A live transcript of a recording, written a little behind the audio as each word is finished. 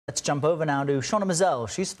let's jump over now to Shawna Mizelle.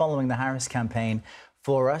 She's following the Harris campaign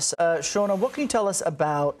for us. Shawna, what can you tell us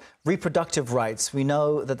about reproductive rights? We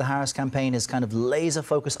know that the Harris campaign is kind of laser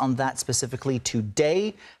focused on that specifically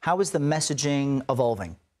today. How is the messaging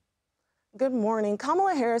evolving? Good morning.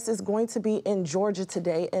 Kamala Harris is going to be in Georgia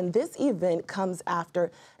today, and this event comes after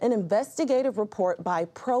an investigative report by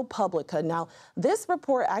ProPublica. Now, this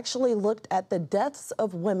report actually looked at the deaths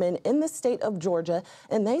of women in the state of Georgia,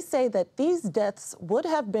 and they say that these deaths would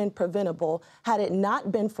have been preventable had it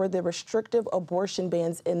not been for the restrictive abortion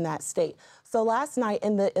bans in that state. So last night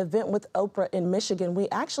in the event with Oprah in Michigan, we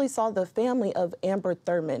actually saw the family of Amber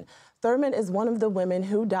Thurman. Thurman is one of the women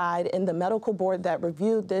who died, and the medical board that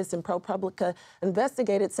reviewed this and ProPublica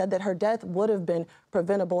investigated said that her death would have been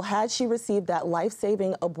preventable had she received that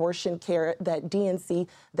life-saving abortion care, that DNC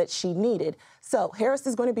that she needed. So Harris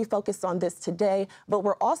is going to be focused on this today, but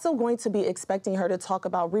we're also going to be expecting her to talk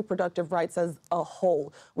about reproductive rights as a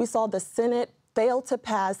whole. We saw the Senate failed to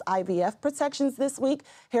pass IVF protections this week.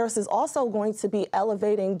 Harris is also going to be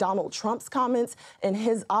elevating Donald Trump's comments and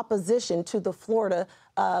his opposition to the Florida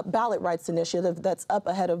ballot rights initiative that's up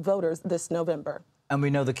ahead of voters this November. And we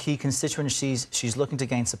know the key constituencies she's looking to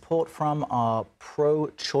gain support from are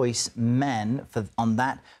pro-choice men on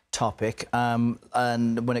that topic.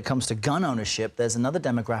 And when it comes to gun ownership, there's another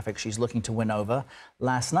demographic she's looking to win over.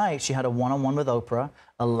 Last night, she had a one-on-one with Oprah,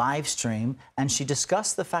 a live stream, and she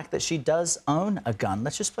discussed the fact that she does own a gun.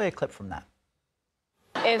 Let's just play a clip from that.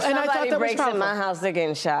 If somebody breaks in my house, they're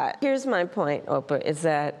getting shot. Here's my point, Oprah, is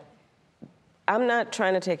that I'm not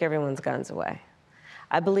trying to take everyone's guns away.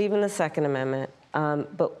 I believe in the Second Amendment,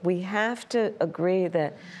 but we have to agree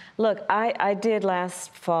that, look, I did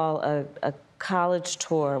last fall a college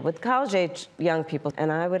tour with college-age young people,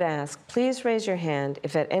 and I would ask, please raise your hand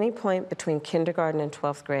if at any point between kindergarten and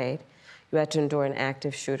 12th grade you had to endure an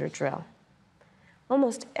active shooter drill.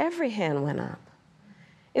 Almost every hand went up.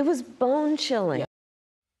 It was bone-chilling.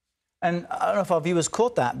 And I don't know if our viewers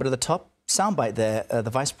caught that, but at the top soundbite there,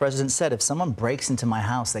 the vice president said, if someone breaks into my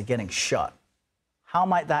house, they're getting shot. How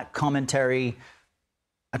might that commentary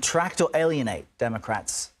attract or alienate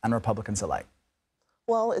Democrats and Republicans alike?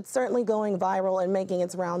 Well, it's certainly going viral and making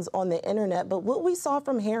its rounds on the internet. But what we saw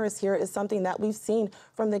from Harris here is something that we've seen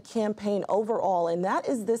from the campaign overall, and that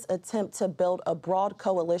is this attempt to build a broad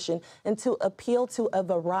coalition and to appeal to a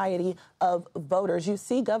variety of voters. You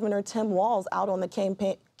see Governor Tim Walz out on the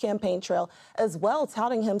campaign trail as well,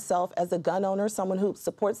 touting himself as a gun owner, someone who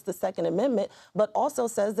supports the Second Amendment, but also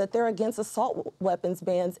says that they're against assault weapons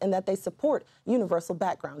bans and that they support universal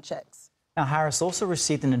background checks. Now, Harris also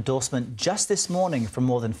received an endorsement just this morning from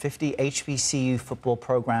more than 50 HBCU football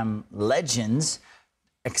program legends.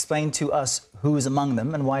 Explain to us who is among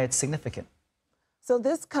them and why it's significant. So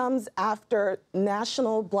this comes after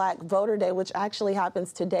National Black Voter Day, which actually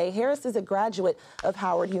happens today. Harris is a graduate of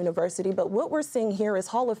Howard University, but what we're seeing here is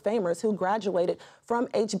Hall of Famers who graduated from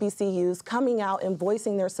HBCUs coming out and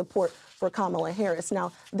voicing their support for Kamala Harris.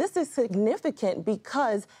 Now, this is significant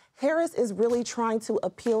because Harris is really trying to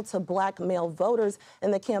appeal to Black male voters,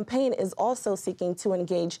 and the campaign is also seeking to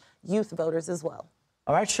engage youth voters as well.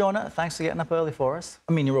 All right, Shawna, thanks for getting up early for us.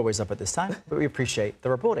 I mean, you're always up at this time, but we appreciate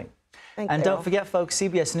the reporting. And don't forget, folks,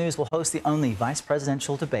 CBS News will host the only vice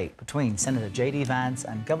presidential debate between Senator J.D. Vance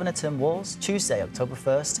and Governor Tim Walz Tuesday, October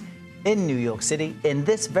 1st in New York City. In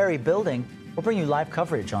this very building, we'll bring you live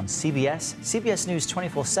coverage on CBS, CBS News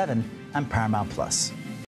 24/7, and Paramount+.